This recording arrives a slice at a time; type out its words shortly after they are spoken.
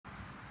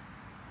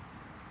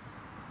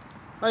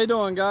How you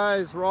doing,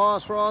 guys?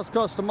 Ross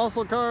Custom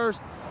Muscle Cars.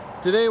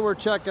 Today we're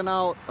checking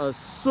out a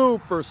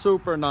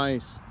super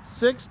nice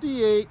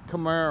 68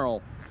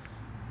 Camaro.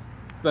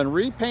 It's been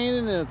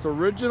repainted in its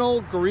original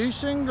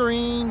Grecian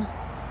Green.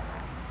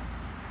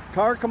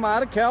 Car come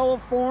out of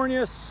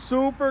California,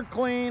 super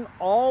clean,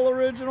 all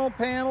original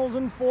panels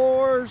and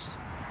floors.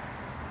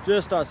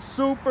 Just a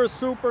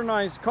super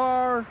nice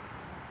car.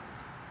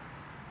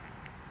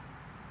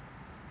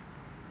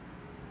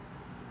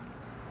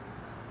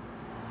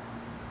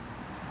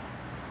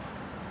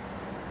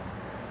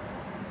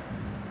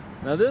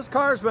 Now this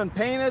car's been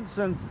painted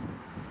since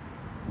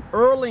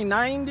early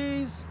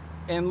 90s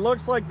and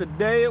looks like the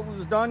day it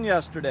was done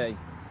yesterday.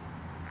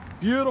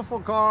 Beautiful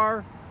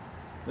car.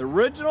 The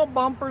original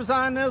bumpers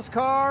on this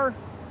car.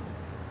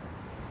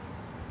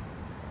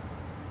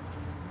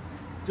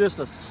 Just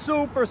a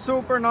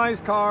super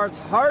nice car. It's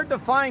hard to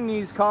find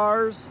these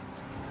cars.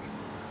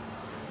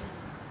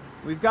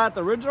 We've got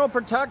the original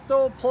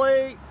Protecto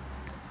plate,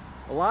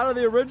 a lot of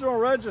the original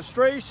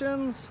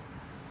registrations.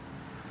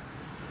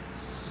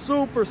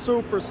 Super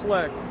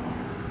slick.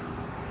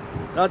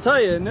 And I'll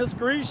tell you, in this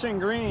Grecian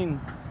Green,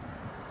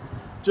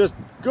 just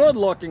good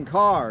looking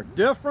car.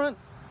 Different.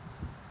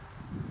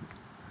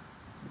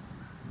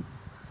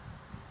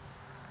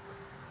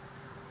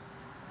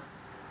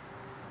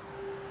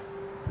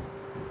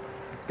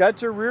 It's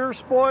got your rear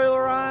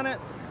spoiler on it.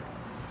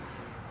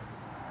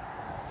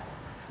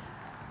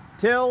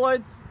 Tail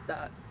lights,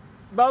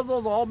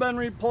 bezels all been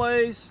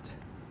replaced.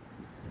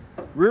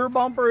 Rear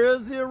bumper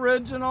is the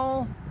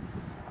original.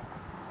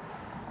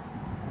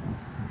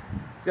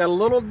 It's got a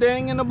little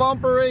ding in the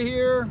bumper right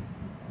here.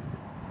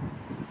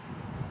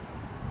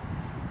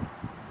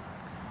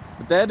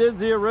 But that is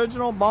the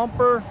original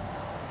bumper.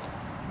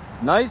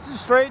 It's nice and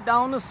straight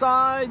down the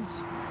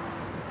sides.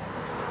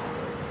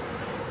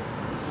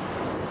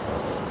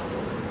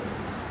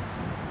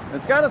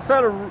 It's got a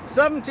set of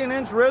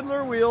 17-inch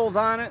Riddler wheels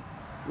on it.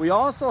 We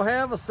also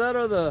have a set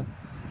of the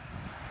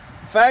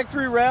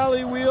factory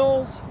rally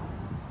wheels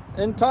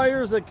and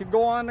tires that could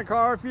go on the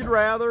car if you'd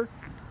rather.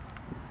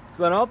 It's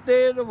been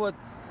updated with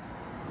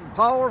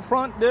power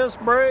front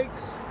disc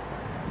brakes.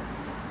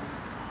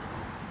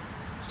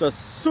 Just a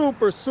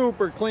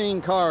super clean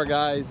car,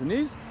 guys. And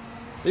these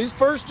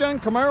first gen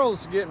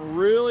Camaros are getting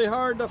really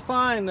hard to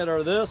find that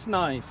are this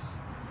nice.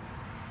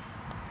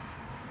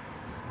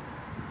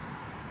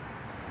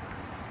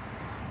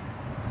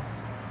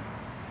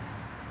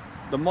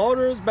 The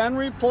motor has been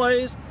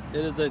replaced.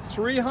 It is a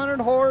 300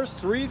 horse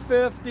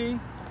 350.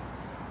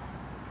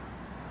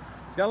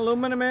 It's got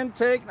aluminum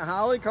intake and a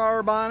Holley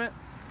carb on it.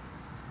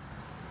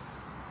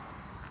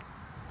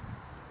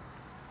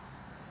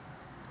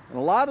 And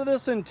a lot of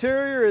this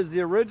interior is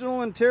the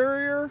original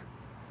interior,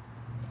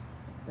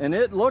 and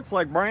it looks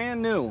like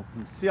brand new.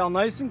 You see how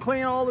nice and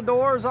clean all the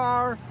doors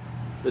are.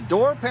 The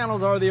door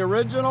panels are the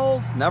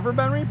originals, never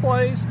been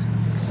replaced.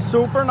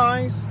 Super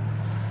nice.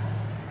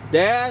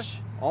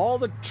 Dash, all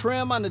the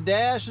trim on the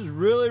dash is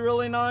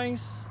really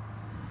nice.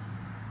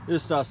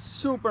 Just a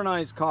super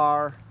nice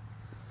car.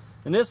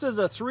 And this is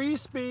a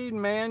 3-speed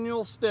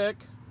manual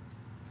stick.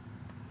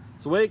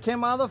 It's the way it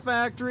came out of the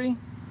factory.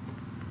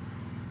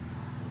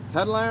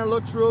 Headliner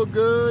looks real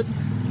good.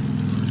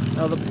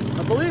 Now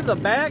I believe the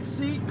back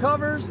seat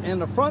covers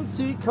and the front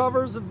seat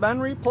covers have been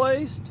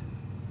replaced.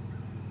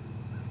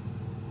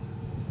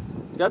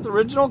 It's got the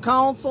original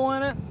console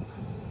in it.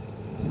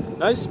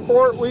 Nice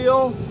sport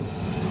wheel.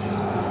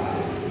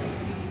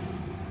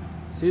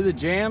 See, the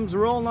jam's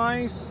real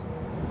nice.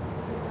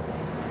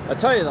 I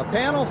tell you, the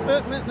panel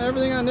fitment and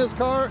everything on this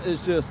car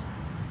is just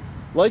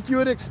like you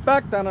would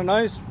expect on a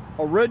nice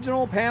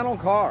original panel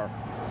car.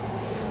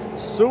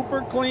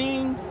 Super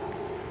clean.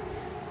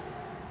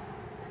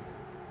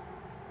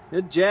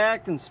 It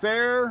jacked and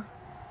spare.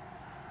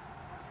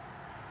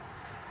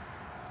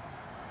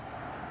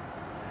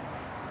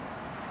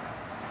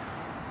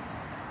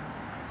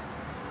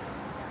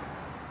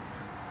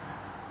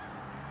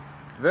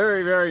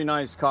 Very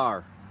nice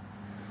car.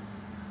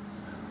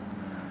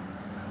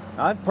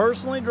 I've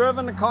personally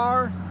driven the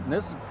car, and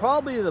this is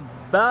probably the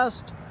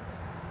best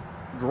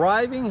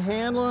driving,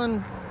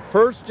 handling,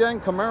 first gen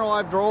Camaro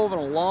I've drove in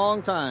a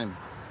long time.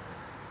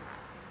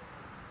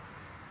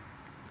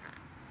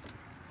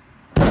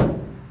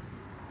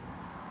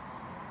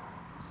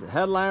 The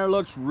headliner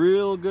looks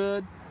real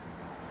good,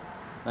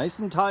 nice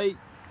and tight.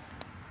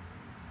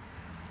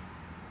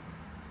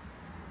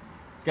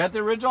 It's got the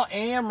original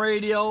AM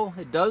radio.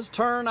 It does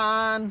turn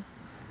on.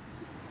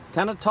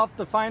 Kind of tough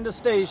to find a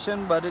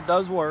station, but it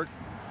does work.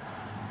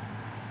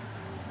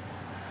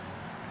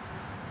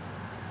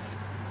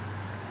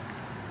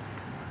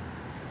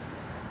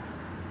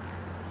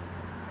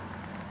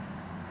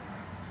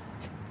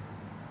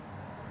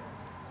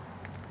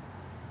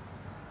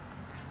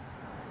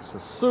 It's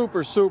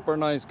a super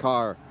nice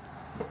car.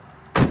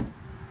 And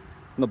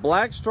the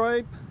black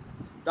stripe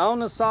down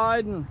the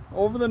side and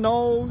over the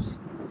nose.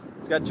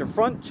 It's got your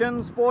front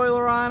chin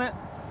spoiler on it.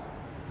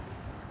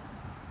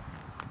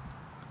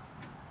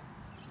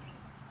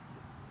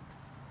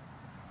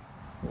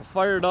 We'll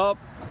fire it up.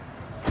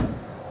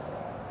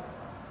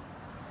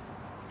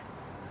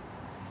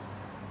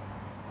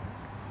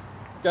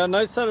 Got a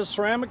nice set of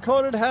ceramic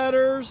coated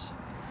headers,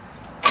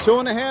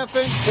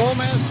 2.5-inch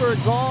Flowmaster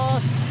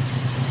exhaust.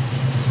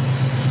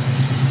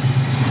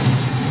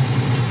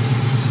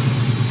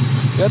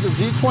 Got the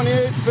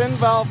Z28 fin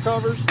valve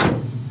covers.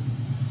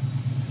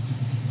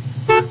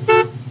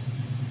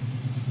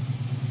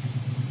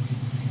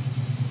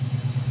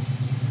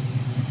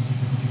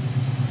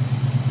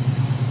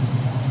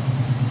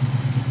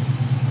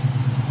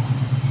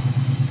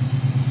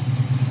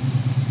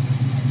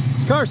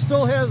 This car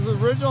still has the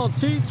original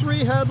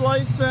T3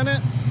 headlights in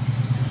it.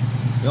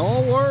 They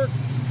all work.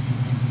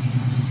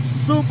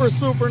 Super,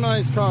 super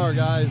nice car,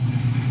 guys.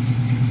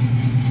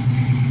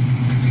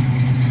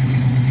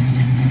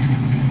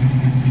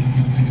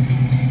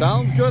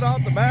 Sounds good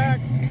out the back.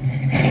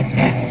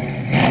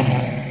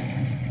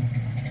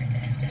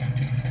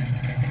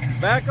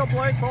 Backup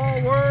lights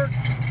all work.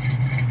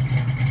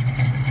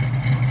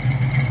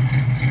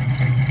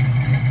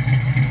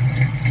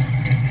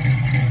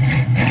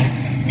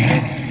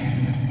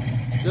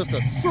 Just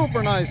a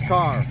super nice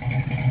car.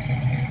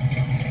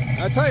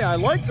 I tell you, I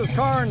like this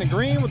car in the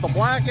green with the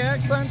black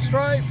accent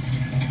stripe.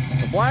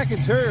 The black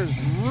interior is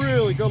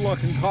really good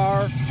looking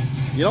car.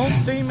 You don't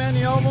see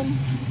many of them.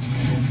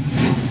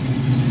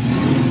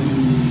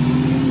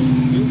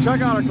 You can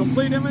check out our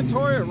complete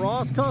inventory at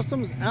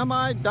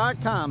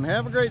rosscustomsmi.com.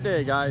 Have a great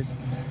day, guys.